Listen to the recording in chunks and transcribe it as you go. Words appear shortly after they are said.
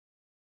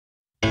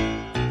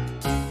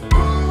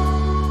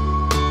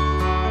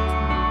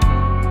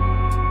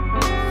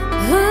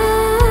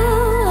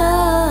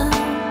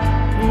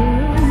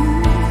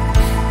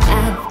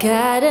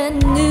got a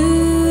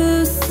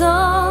new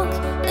song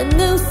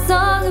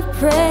of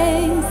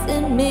praise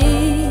in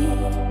me.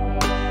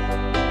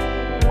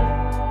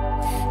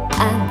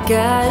 I've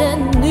got a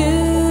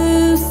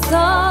new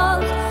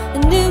song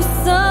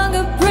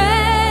of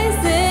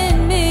praise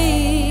in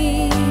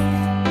me.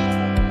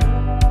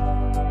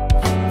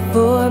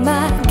 For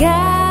my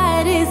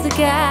God is a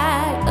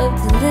God of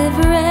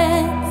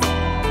deliverance.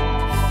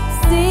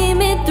 See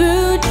me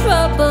through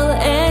trouble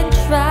and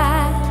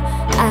trial.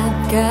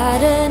 I've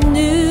got a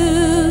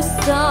new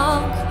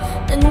song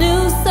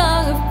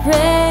of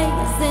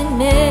praise in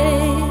me.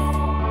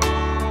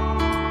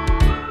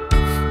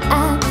 I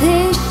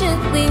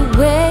patiently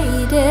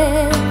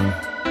waited,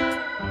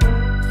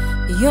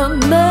 your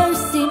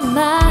mercy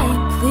my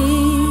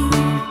plea.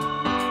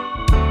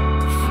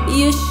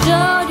 You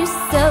showed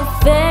yourself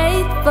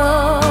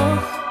faithful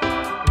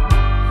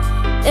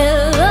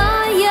and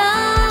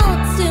loyal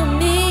to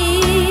me.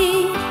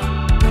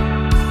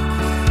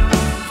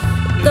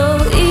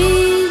 Though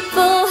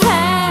evil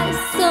has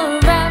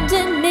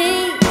surrounded me,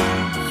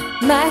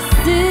 my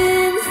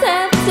sins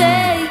have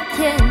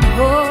taken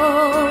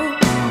hold.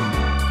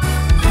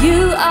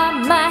 You are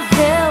my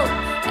help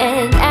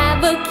and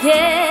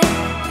advocate.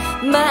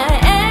 My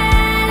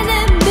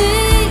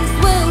enemies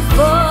will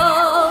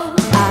fall.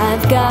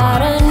 I've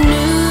got a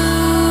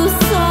new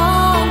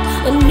song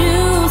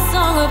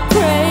of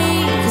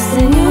praise, a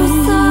new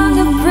song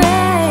of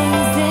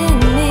praise in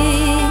me.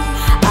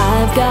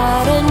 I've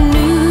got a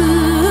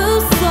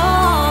new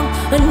song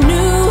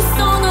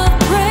of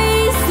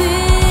praise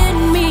in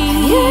me.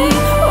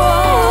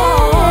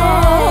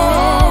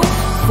 Oh,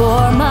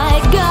 for my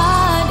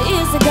God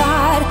is a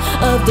God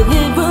of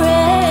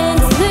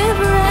deliverance.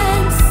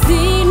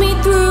 See me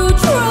through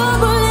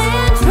trouble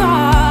and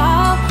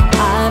trial.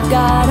 I've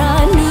got a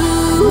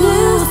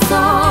new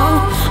song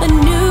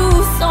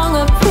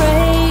of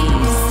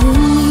praise in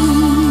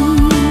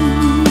me.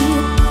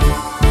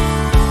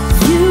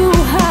 You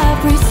have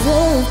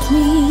preserved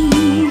me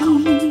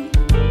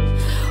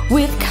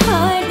with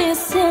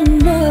kindness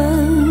and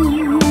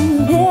love,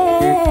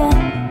 yeah.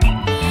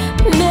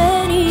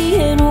 Many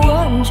and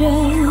wondrous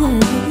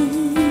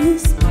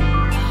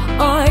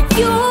are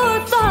your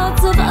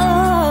thoughts of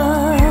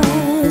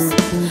us.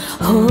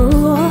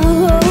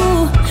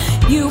 Oh,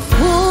 you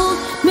pulled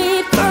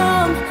me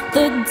from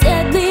the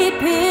deadly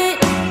pit.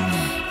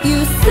 You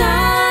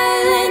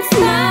silenced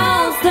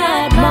mouths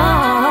that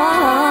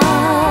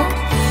mock.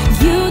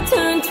 You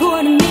turned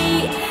toward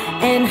me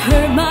and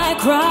heard my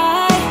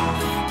cry,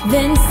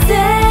 then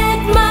set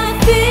my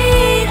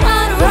feet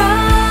on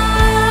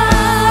rock.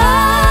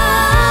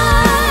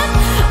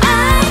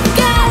 I've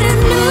got a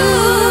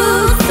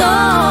new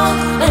song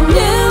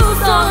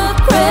of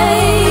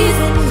praise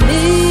in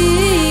me.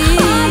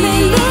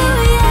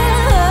 Hallelujah.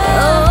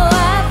 Oh,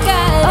 I've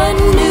got a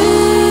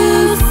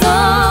new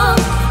song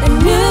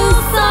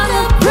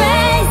of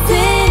praise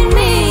in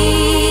me.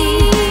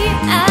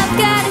 I've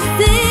got to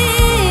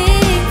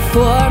sing,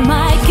 for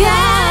my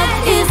God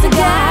is a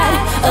God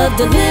of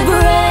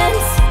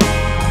deliverance.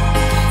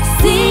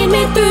 See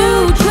me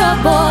through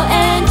trouble